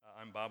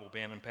I'm Bob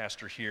O'Bannon,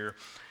 pastor here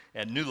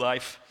at New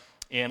Life,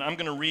 and I'm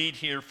going to read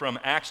here from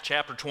Acts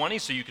chapter 20,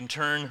 so you can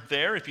turn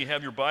there if you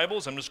have your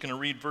Bibles. I'm just going to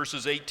read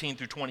verses 18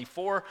 through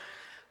 24.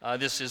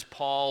 This is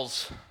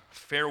Paul's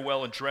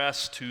farewell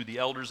address to the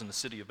elders in the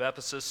city of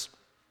Ephesus,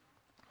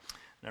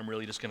 and I'm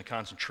really just going to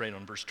concentrate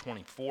on verse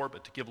 24,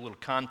 but to give a little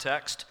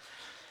context,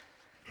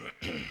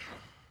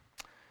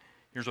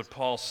 here's what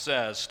Paul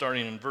says,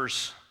 starting in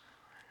verse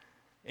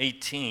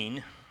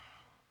 18.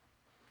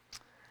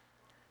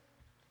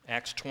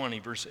 Acts 20,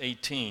 verse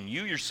 18,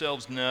 "You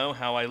yourselves know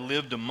how I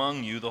lived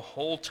among you the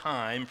whole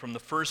time from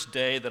the first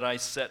day that I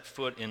set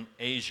foot in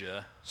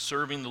Asia,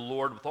 serving the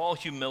Lord with all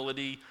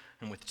humility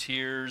and with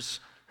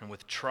tears and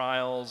with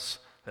trials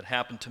that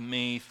happened to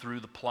me through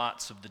the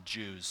plots of the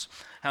Jews.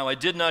 How I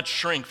did not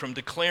shrink from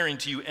declaring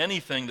to you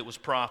anything that was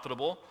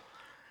profitable,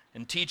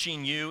 and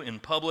teaching you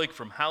in public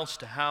from house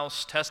to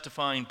house,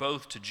 testifying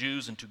both to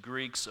Jews and to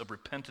Greeks of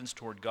repentance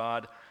toward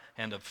God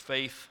and of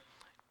faith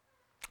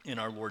in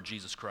our Lord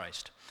Jesus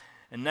Christ.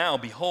 And now,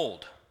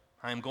 behold,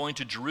 I am going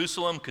to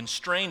Jerusalem,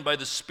 constrained by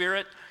the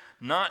Spirit,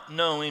 not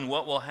knowing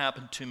what will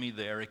happen to me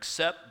there,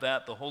 except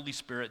that the Holy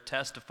Spirit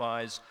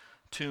testifies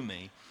to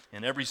me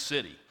in every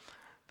city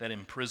that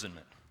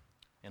imprisonment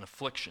and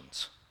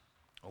afflictions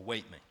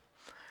await me.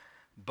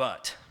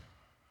 But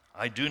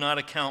I do not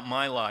account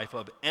my life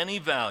of any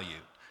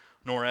value,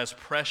 nor as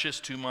precious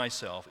to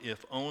myself,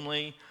 if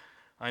only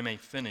I may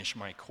finish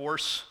my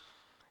course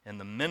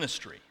and the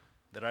ministry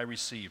that I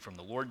received from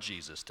the Lord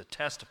Jesus to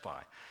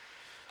testify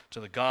to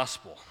the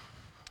gospel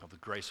of the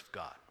grace of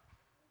God."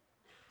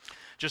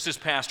 Just this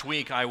past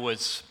week, I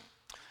was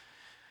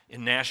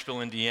in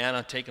Nashville,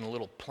 Indiana, taking a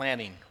little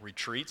planning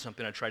retreat,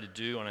 something I try to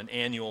do on an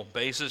annual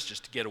basis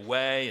just to get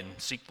away and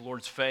seek the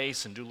Lord's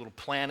face and do a little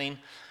planning.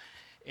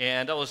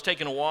 And I was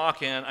taking a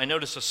walk, and I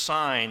noticed a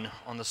sign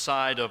on the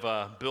side of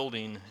a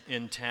building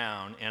in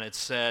town, and it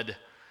said,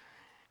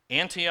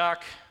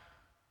 "Antioch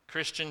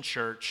Christian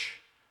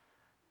Church,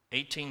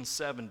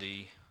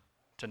 1870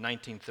 to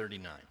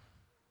 1939.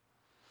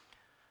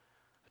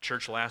 The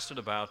church lasted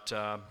about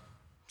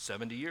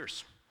 70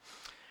 years.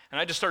 And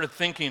I just started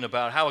thinking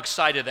about how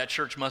excited that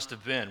church must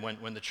have been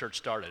when the church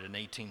started in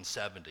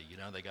 1870. You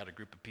know, they got a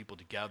group of people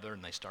together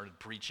and they started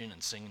preaching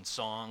and singing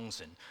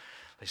songs, and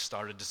they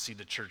started to see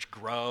the church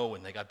grow,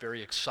 and they got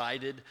very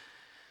excited.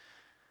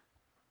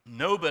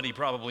 Nobody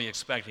probably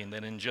expecting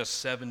that in just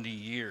 70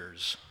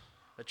 years,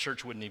 the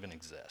church wouldn't even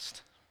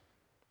exist.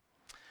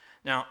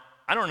 Now,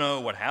 I don't know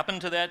what happened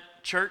to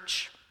that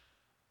church.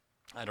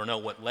 I don't know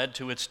what led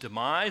to its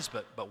demise,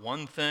 but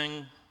one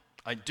thing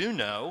I do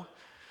know,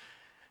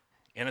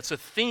 and it's a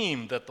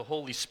theme that the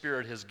Holy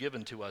Spirit has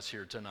given to us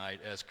here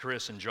tonight as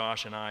Chris and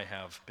Josh and I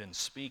have been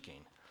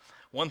speaking.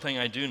 One thing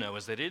I do know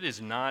is that it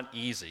is not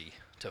easy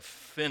to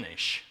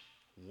finish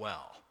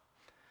well.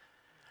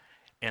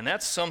 And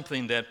that's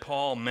something that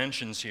Paul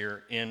mentions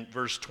here in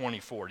verse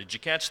 24. Did you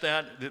catch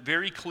that?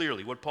 Very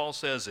clearly, what Paul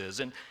says is,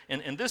 and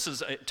this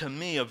is, to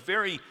me, a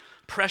very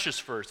precious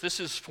verse. This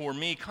is, for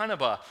me, kind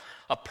of a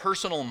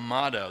personal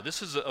motto.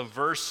 This is a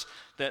verse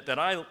that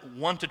I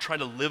want to try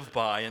to live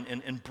by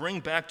and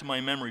bring back to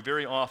my memory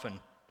very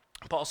often.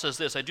 Paul says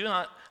this, "I do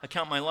not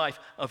account my life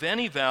of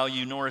any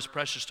value, nor as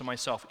precious to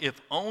myself,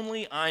 if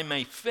only I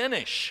may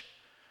finish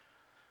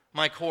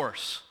my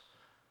course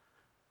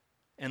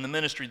and the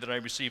ministry that I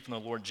received from the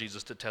Lord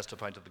Jesus to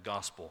testify to the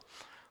gospel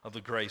of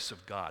the grace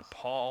of God."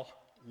 Paul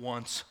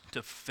wants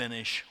to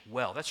finish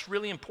well. That's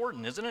really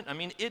important, isn't it? I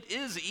mean, it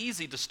is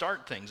easy to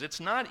start things. It's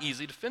not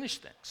easy to finish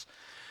things.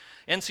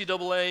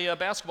 NCAA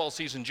basketball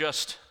season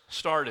just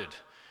started,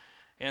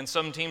 and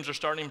some teams are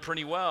starting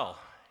pretty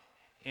well.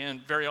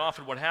 And very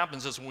often what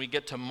happens is when we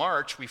get to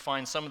March, we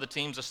find some of the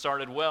teams that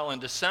started well in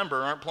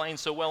December aren't playing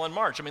so well in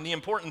March. I mean, the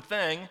important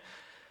thing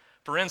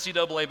for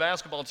NCAA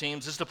basketball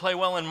teams is to play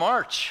well in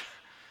March.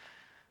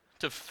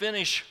 To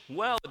finish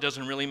well, it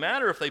doesn't really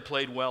matter if they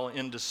played well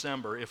in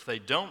December if they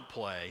don't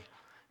play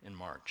in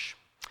March.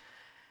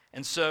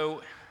 And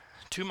so,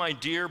 to my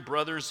dear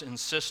brothers and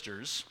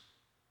sisters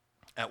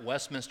at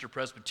Westminster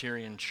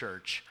Presbyterian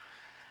Church,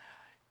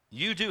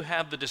 you do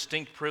have the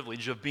distinct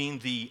privilege of being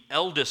the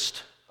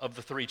eldest of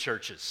the three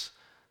churches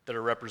that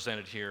are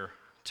represented here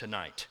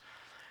tonight.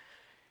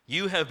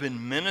 You have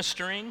been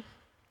ministering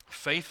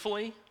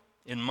faithfully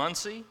in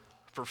Muncie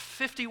for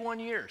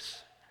 51 years.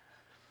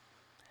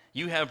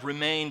 You have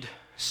remained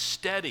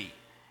steady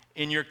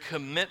in your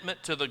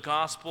commitment to the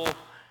gospel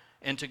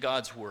and to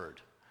God's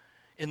word.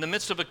 In the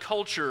midst of a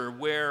culture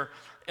where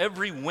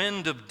every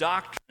wind of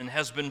doctrine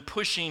has been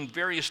pushing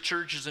various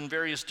churches in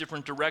various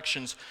different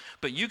directions,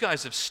 but you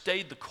guys have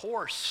stayed the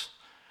course.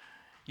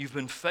 You've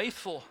been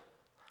faithful.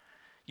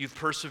 You've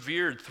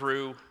persevered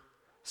through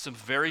some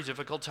very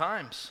difficult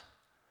times,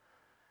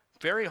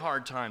 very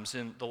hard times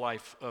in the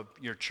life of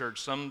your church,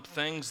 some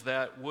things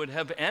that would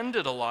have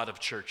ended a lot of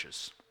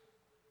churches.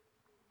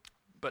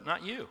 But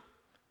not you.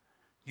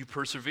 You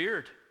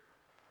persevered.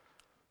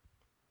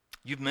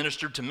 You've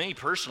ministered to me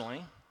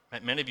personally.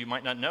 Many of you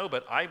might not know,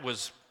 but I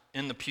was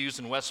in the pews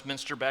in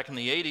Westminster back in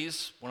the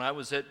 80s when I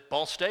was at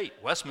Ball State.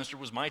 Westminster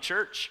was my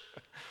church.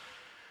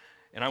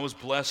 And I was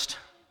blessed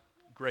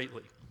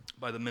greatly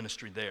by the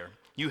ministry there.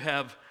 You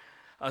have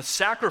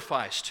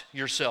sacrificed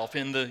yourself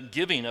in the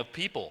giving of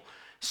people,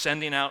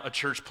 sending out a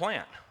church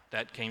plant.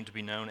 That came to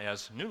be known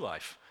as New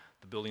Life,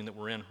 the building that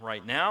we're in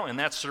right now, and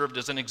that served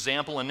as an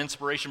example and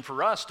inspiration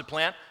for us to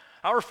plant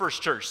our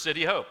first church,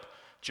 City Hope,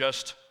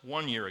 just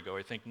 1 year ago.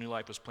 I think New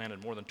Life was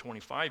planted more than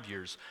 25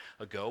 years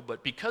ago,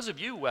 but because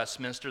of you,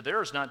 Westminster,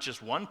 there is not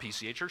just one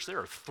PCA church, there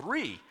are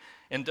 3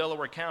 in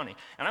Delaware County.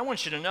 And I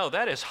want you to know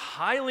that is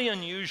highly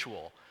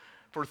unusual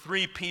for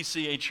 3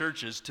 PCA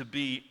churches to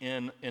be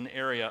in an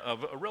area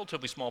of a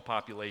relatively small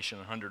population,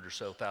 100 or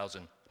so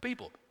thousand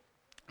people.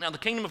 Now, the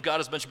kingdom of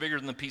God is much bigger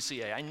than the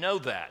PCA. I know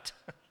that.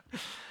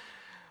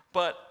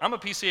 But I'm a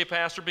PCA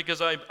pastor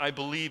because I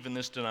believe in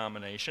this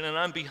denomination, and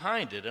I'm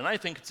behind it. And I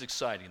think it's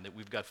exciting that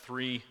we've got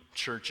 3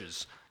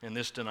 churches in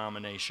this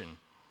denomination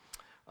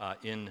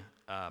in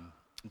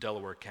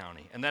Delaware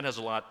County. And that has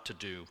a lot to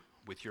do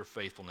with your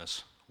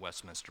faithfulness,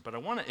 Westminster. But I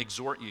want to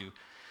exhort you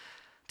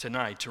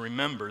tonight to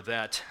remember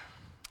that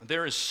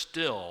there is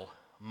still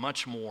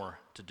much more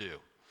to do.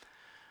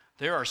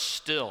 There are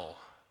still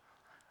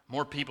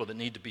more people that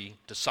need to be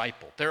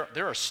discipled.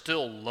 There are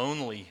still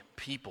lonely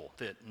people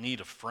that need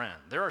a friend.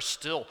 There are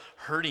still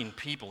hurting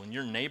people in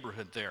your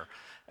neighborhood there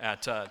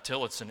at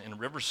Tillotson and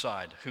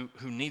Riverside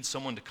who need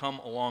someone to come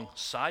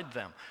alongside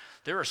them.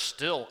 There are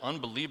still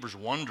unbelievers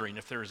wondering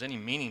if there is any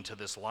meaning to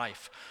this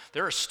life.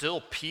 There are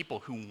still people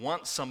who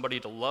want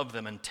somebody to love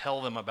them and tell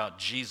them about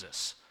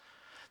Jesus.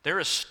 There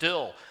is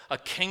still a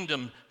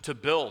kingdom to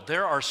build.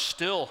 There are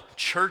still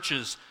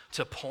churches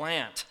to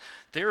plant.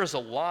 There is a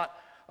lot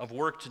of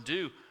work to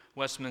do,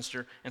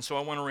 Westminster, and so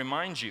I want to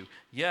remind you,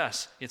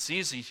 yes, it's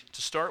easy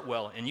to start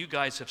well, and you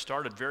guys have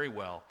started very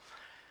well,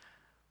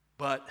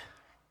 but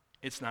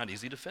it's not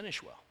easy to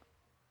finish well.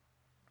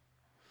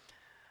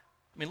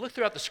 I mean, look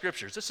throughout the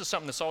scriptures. This is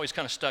something that's always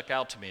kind of stuck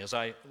out to me as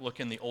I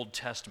look in the Old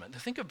Testament.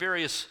 Think of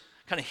various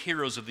kind of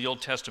heroes of the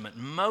Old Testament.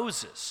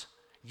 Moses,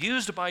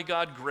 used by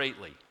God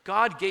greatly.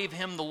 God gave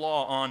him the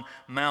law on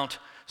Mount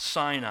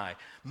Sinai.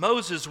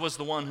 Moses was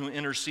the one who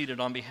interceded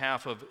on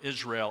behalf of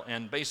Israel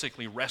and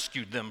basically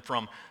rescued them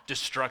from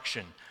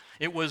destruction.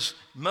 It was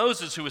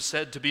Moses who was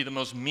said to be the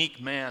most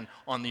meek man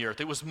on the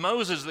earth. It was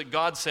Moses that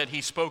God said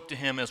he spoke to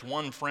him as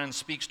one friend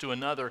speaks to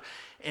another,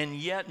 and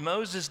yet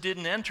Moses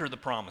didn't enter the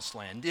promised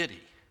land, did he?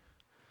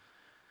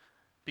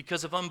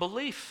 Because of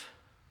unbelief.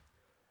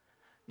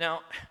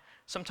 Now,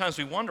 sometimes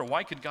we wonder,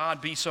 why could God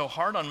be so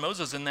hard on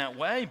Moses in that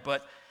way?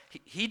 But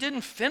he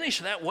didn't finish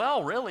that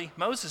well, really.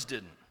 Moses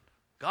didn't.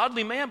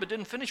 Godly man, but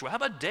didn't finish well. How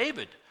about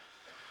David?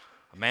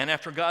 A man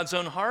after God's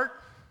own heart,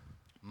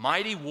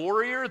 mighty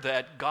warrior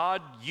that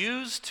God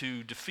used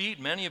to defeat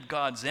many of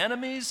God's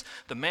enemies,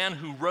 the man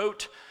who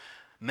wrote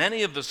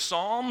many of the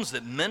Psalms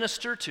that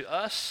minister to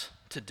us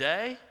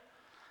today.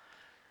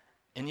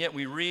 And yet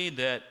we read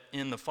that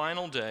in the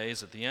final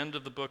days, at the end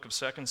of the book of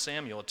 2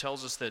 Samuel, it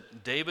tells us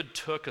that David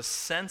took a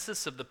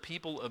census of the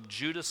people of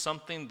Judah,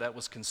 something that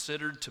was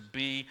considered to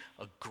be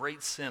a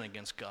great sin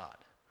against God,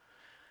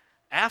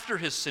 after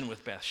his sin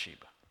with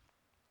Bathsheba.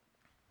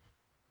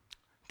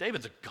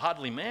 David's a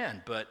godly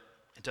man, but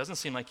it doesn't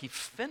seem like he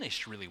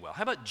finished really well.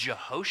 How about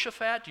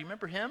Jehoshaphat? Do you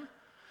remember him?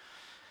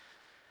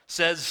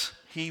 Says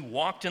he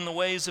walked in the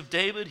ways of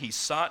David, he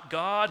sought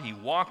God, he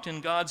walked in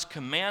God's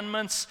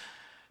commandments.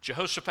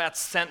 Jehoshaphat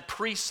sent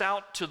priests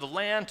out to the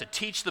land to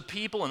teach the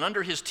people, and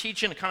under his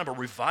teaching, a kind of a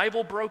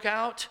revival broke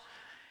out,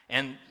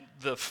 and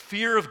the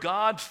fear of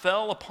God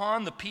fell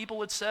upon the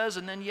people, it says,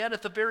 and then yet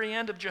at the very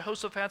end of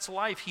Jehoshaphat's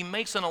life, he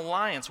makes an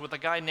alliance with a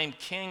guy named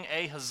King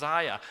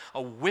Ahaziah,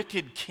 a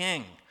wicked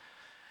king,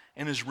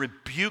 and is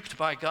rebuked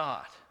by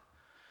God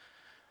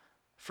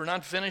for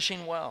not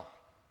finishing well.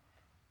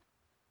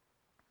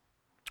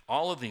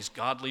 All of these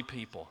godly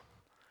people.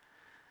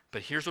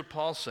 But here's what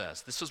Paul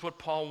says. This is what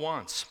Paul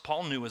wants.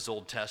 Paul knew his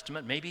Old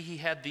Testament. Maybe he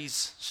had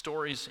these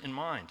stories in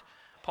mind.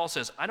 Paul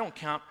says, I don't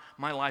count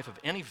my life of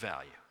any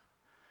value.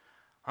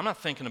 I'm not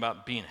thinking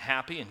about being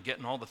happy and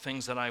getting all the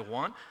things that I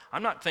want.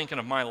 I'm not thinking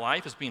of my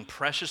life as being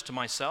precious to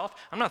myself.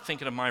 I'm not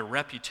thinking of my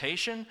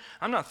reputation.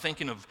 I'm not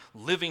thinking of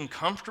living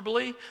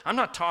comfortably. I'm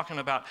not talking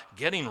about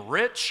getting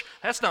rich.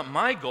 That's not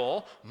my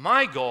goal.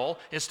 My goal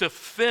is to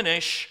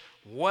finish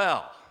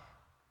well.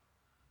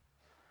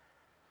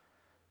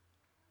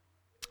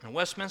 And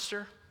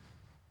Westminster,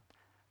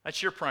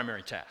 that's your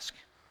primary task.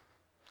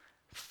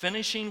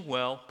 Finishing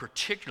well,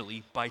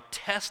 particularly by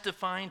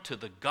testifying to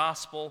the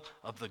gospel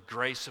of the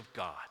grace of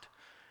God.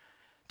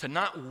 To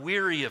not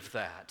weary of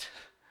that.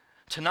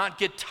 To not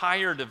get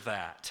tired of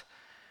that.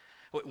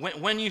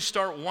 When you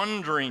start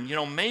wondering,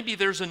 maybe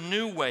there's a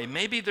new way,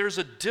 maybe there's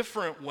a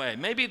different way,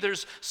 maybe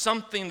there's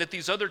something that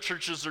these other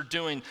churches are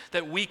doing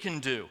that we can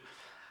do.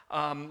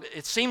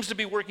 It seems to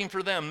be working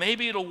for them.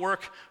 Maybe it'll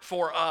work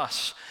for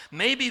us.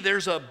 Maybe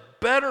there's a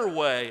better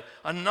way,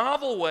 a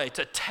novel way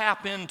to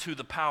tap into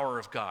the power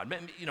of God.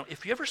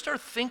 If you ever start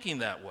thinking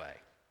that way,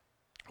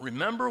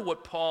 remember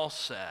what Paul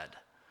said.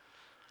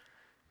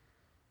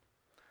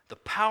 The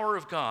power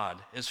of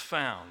God is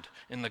found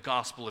in the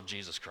gospel of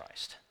Jesus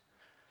Christ.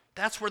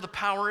 That's where the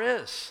power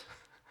is.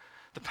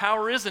 The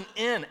power isn't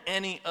in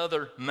any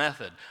other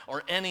method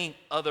or any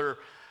other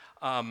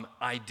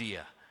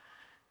idea.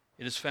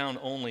 It is found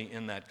only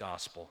in that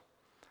gospel.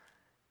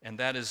 And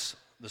that is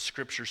the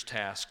Scripture's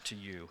task to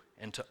you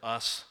and to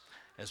us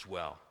as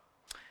well.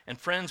 And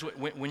friends,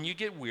 when you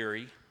get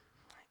weary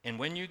and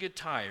when you get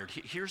tired,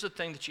 here's the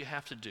thing that you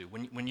have to do.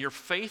 When your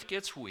faith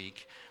gets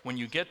weak, when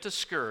you get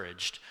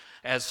discouraged,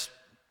 as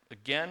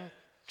again,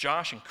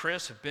 Josh and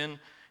Chris have been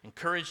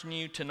encouraging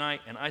you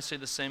tonight, and I say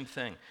the same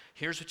thing.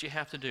 Here's what you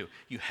have to do.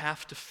 You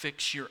have to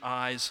fix your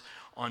eyes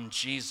on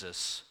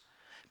Jesus,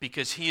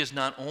 because he is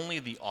not only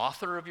the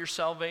author of your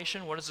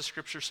salvation. What does the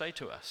Scripture say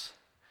to us?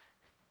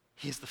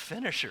 He is the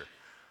finisher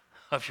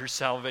of your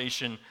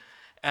salvation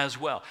as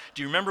well.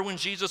 Do you remember when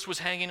Jesus was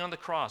hanging on the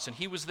cross and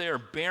he was there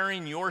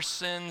bearing your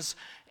sins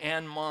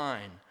and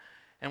mine?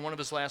 And one of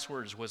his last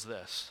words was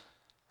this: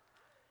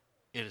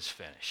 "It is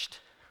finished."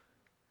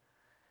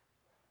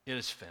 It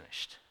is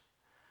finished.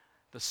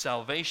 The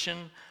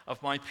salvation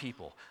of my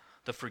people,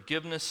 the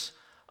forgiveness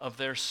of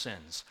their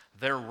sins,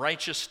 their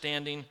righteous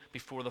standing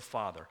before the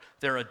Father,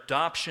 their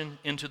adoption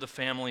into the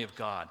family of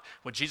God.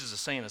 What Jesus is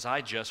saying is,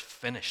 I just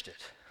finished it.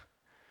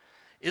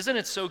 Isn't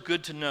it so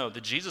good to know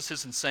that Jesus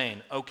isn't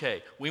saying,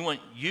 okay, we want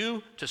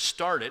you to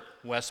start it,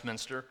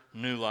 Westminster,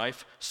 New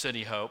Life,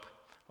 City Hope,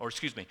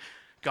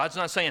 God's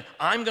not saying,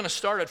 I'm going to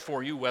start it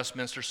for you,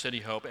 Westminster, City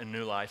Hope, and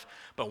New Life,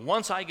 but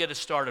once I get it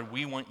started,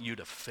 we want you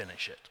to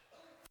finish it.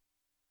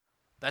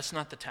 That's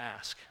not the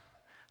task.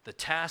 The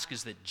task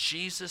is that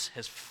Jesus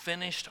has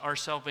finished our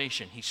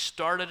salvation. He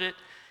started it,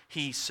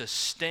 he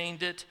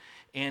sustained it,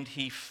 and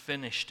he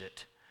finished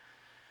it.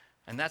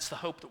 And that's the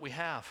hope that we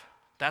have.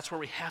 That's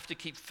where we have to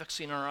keep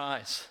fixing our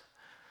eyes.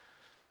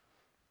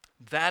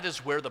 That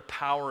is where the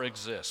power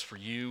exists for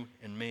you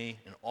and me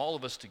and all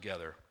of us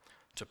together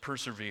to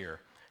persevere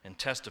in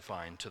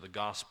testifying to the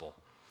gospel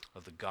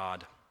of the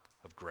God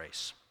of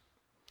grace.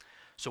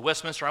 So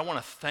Westminster, I want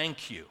to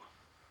thank you.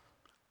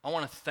 I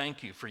want to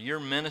thank you for your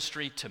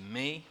ministry to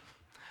me,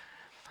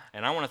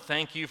 and I want to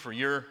thank you for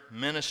your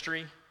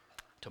ministry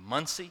to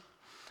Muncie,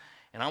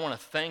 and I want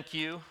to thank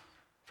you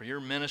for your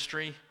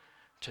ministry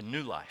to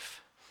New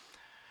Life.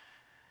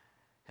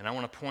 And I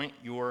want to point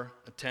your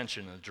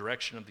attention in the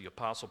direction of the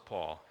Apostle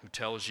Paul, who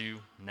tells you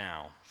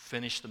now,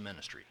 finish the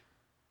ministry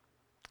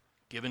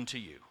given to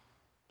you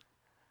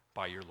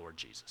by your Lord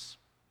Jesus.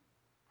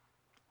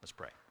 Let's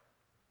pray.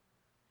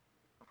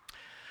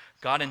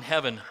 God in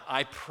heaven,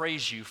 I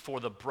praise you for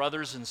the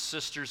brothers and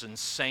sisters and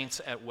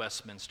saints at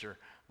Westminster.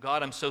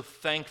 God, I'm so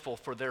thankful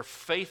for their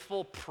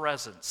faithful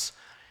presence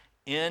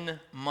in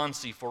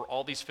Muncie for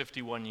all these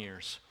 51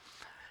 years.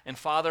 And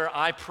Father,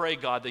 I pray,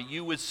 God, that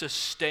you would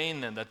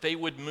sustain them, that they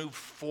would move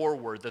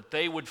forward, that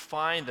they would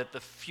find that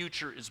the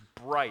future is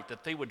bright,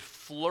 that they would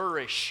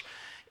flourish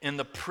in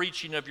the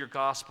preaching of your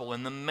gospel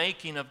and the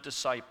making of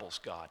disciples,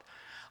 God.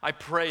 I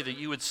pray that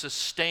you would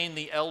sustain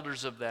the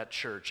elders of that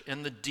church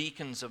and the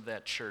deacons of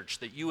that church,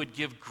 that you would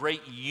give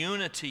great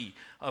unity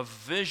of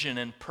vision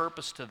and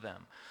purpose to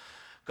them.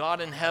 God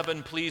in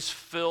heaven, please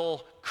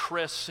fill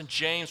Chris and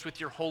James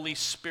with your Holy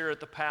Spirit,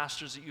 the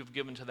pastors that you've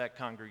given to that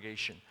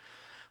congregation.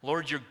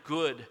 Lord, you're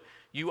good.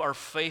 You are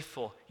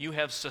faithful. You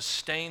have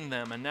sustained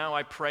them. And now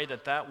I pray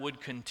that that would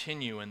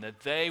continue and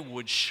that they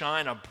would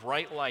shine a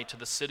bright light to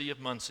the city of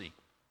Muncie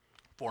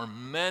for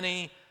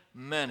many,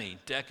 many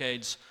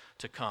decades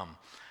to come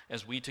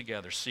as we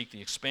together seek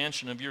the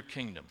expansion of your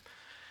kingdom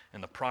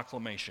and the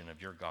proclamation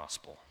of your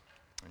gospel.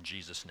 In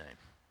Jesus' name,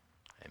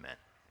 amen.